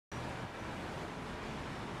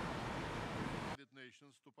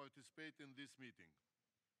nations to participate in this meeting.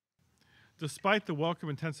 Despite the welcome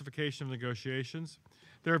intensification of negotiations,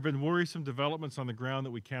 there have been worrisome developments on the ground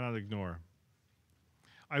that we cannot ignore.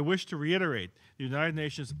 I wish to reiterate the United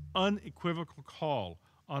Nations' unequivocal call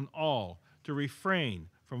on all to refrain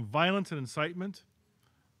from violence and incitement,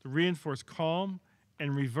 to reinforce calm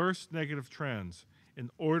and reverse negative trends in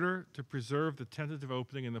order to preserve the tentative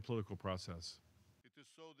opening in the political process. It is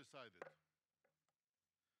so decided.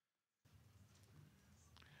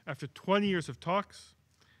 After 20 years of talks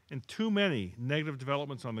and too many negative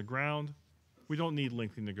developments on the ground, we don't need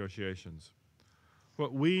lengthy negotiations.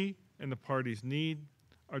 What we and the parties need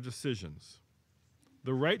are decisions,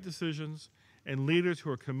 the right decisions, and leaders who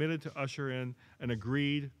are committed to usher in an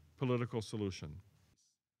agreed political solution.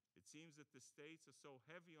 It seems that the states are so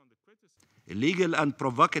heavy on the criticism. Illegal and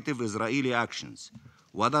provocative Israeli actions,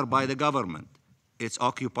 whether by the government, its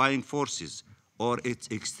occupying forces, or its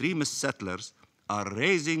extremist settlers, are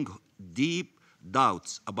raising deep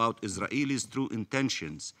doubts about Israelis' true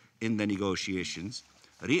intentions in the negotiations,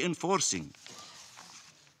 reinforcing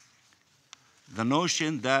the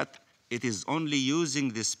notion that it is only using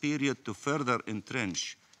this period to further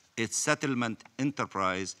entrench its settlement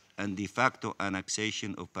enterprise and de facto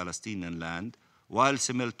annexation of Palestinian land, while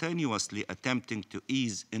simultaneously attempting to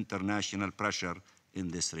ease international pressure in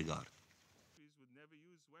this regard. Would never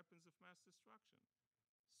use weapons of mass destruction.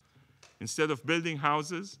 Instead of building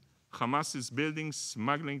houses, Hamas is building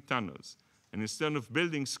smuggling tunnels. And instead of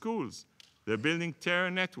building schools, they're building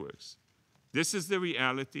terror networks. This is the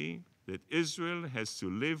reality that Israel has to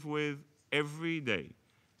live with every day.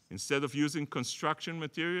 Instead of using construction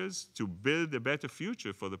materials to build a better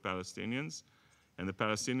future for the Palestinians and the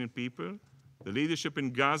Palestinian people, the leadership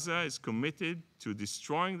in Gaza is committed to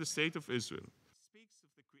destroying the state of Israel. Speaks of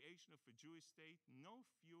the creation of a Jewish state no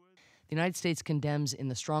fewer. The United States condemns in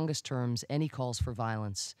the strongest terms any calls for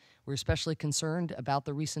violence. We're especially concerned about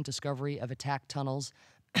the recent discovery of attack tunnels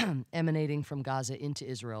emanating from Gaza into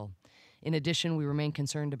Israel. In addition, we remain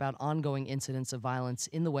concerned about ongoing incidents of violence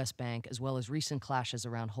in the West Bank, as well as recent clashes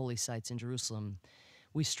around holy sites in Jerusalem.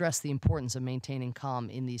 We stress the importance of maintaining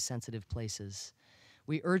calm in these sensitive places.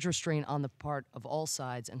 We urge restraint on the part of all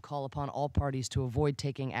sides and call upon all parties to avoid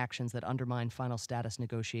taking actions that undermine final status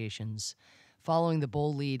negotiations. Following the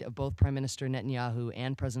bold lead of both Prime Minister Netanyahu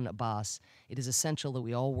and President Abbas, it is essential that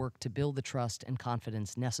we all work to build the trust and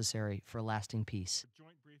confidence necessary for lasting peace.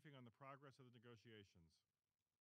 Joint